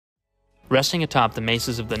Resting atop the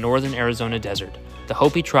mesas of the northern Arizona desert, the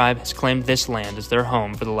Hopi tribe has claimed this land as their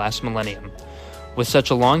home for the last millennium. With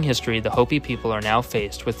such a long history, the Hopi people are now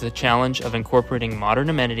faced with the challenge of incorporating modern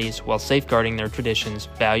amenities while safeguarding their traditions,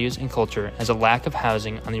 values, and culture, as a lack of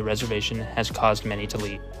housing on the reservation has caused many to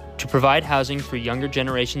leave. To provide housing for younger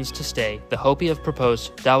generations to stay, the Hopi have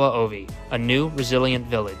proposed Dawa Ovi, a new, resilient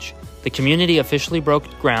village. The community officially broke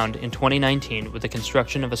ground in 2019 with the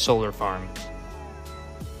construction of a solar farm.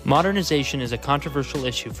 Modernization is a controversial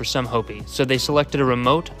issue for some Hopi, so they selected a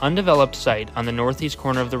remote, undeveloped site on the northeast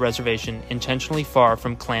corner of the reservation, intentionally far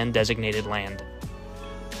from clan-designated land.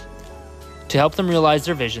 To help them realize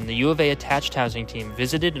their vision, the U of A attached housing team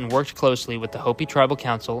visited and worked closely with the Hopi Tribal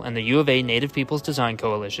Council and the U of A Native Peoples Design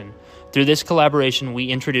Coalition. Through this collaboration, we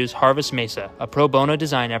introduced Harvest Mesa, a pro bono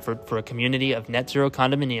design effort for a community of net zero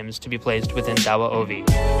condominiums to be placed within Dawa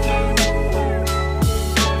Ovi.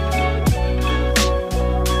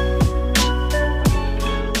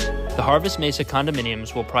 The Harvest Mesa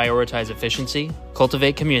condominiums will prioritize efficiency,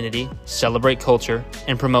 cultivate community, celebrate culture,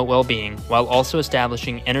 and promote well-being, while also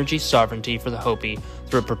establishing energy sovereignty for the Hopi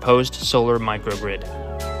through a proposed solar microgrid.